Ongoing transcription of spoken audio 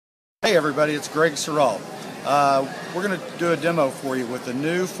Hey everybody, it's Greg Serrall. We're going to do a demo for you with a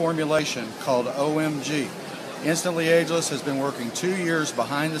new formulation called OMG. Instantly Ageless has been working 2 years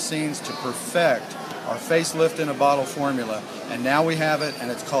behind the scenes to perfect our facelift in a bottle formula, and now we have it, and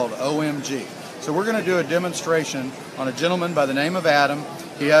it's called OMG. So we're going to do a demonstration on a gentleman by the name of Adam.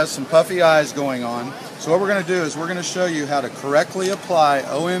 He has some puffy eyes going on. So what we're going to do is we're going to show you how to correctly apply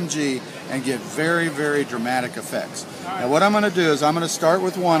OMG and get very, very dramatic effects. Now what I'm going to do is I'm going to start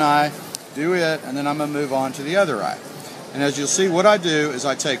with one eye, do it, and then I'm going to move on to the other eye. And as you'll see, what I do is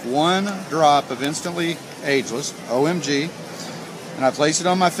I take 1 drop of Instantly Ageless, OMG, and I place it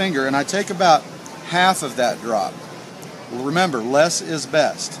on my finger, and I take about half of that drop. Well, remember, less is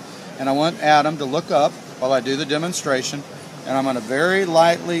best. And I want Adam to look up while I do the demonstration, and I'm going to very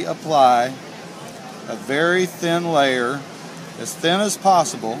lightly apply a very thin layer, as thin as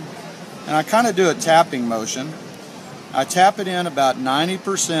possible, and I kind of do a tapping motion. I tap it in about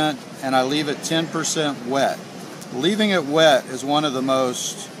 90% and I leave it 10% wet. Leaving it wet is one of the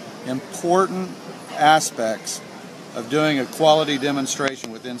most important aspects of doing a quality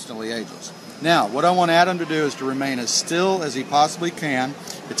demonstration with Instantly Ageless. Now, what I want Adam to do is to remain as still as he possibly can.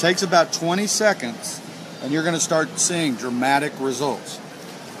 It takes about 20 seconds and you're going to start seeing dramatic results.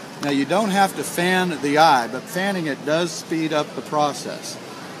 Now, you don't have to fan the eye, but fanning it does speed up the process.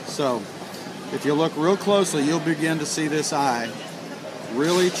 So, if you look real closely, you'll begin to see this eye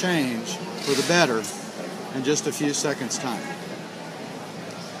really change for the better in just a few seconds' time.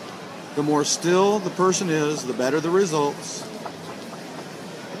 The more still the person is, the better the results.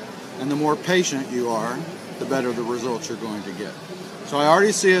 And the more patient you are, the better the results you're going to get. So I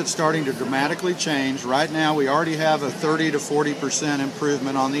already see it starting to dramatically change. Right now we already have a 30 to 40%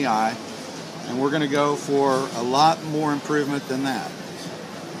 improvement on the eye, and we're going to go for a lot more improvement than that.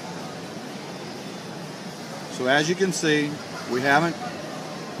 So as you can see, we haven't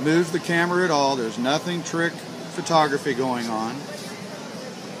moved the camera at all. There's nothing trick photography going on.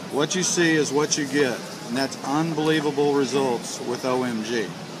 What you see is what you get, and that's unbelievable results with OMG.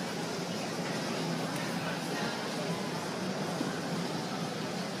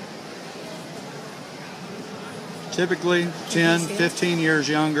 Typically 10, 15 years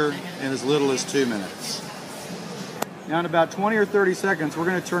younger in as little as 2 minutes. Now in about 20 or 30 seconds, we're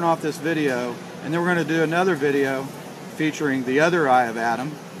going to turn off this video, and then we're going to do another video featuring the other eye of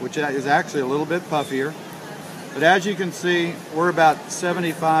Adam, which is actually a little bit puffier. But as you can see, we're about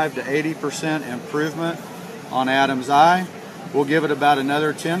 75 to 80% improvement on Adam's eye. We'll give it about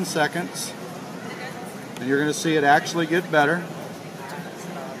another 10 seconds, and you're going to see it actually get better.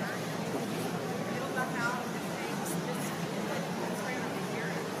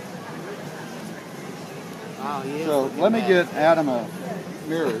 Oh, yeah, So let me get Adam a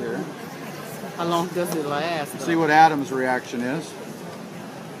mirror here. How long does it last? See what Adam's reaction is.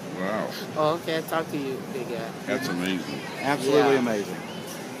 Wow. Oh, okay, talk to you, big guy. That's amazing. Absolutely Yeah. amazing.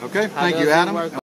 Okay, How thank does you, it Adam. work?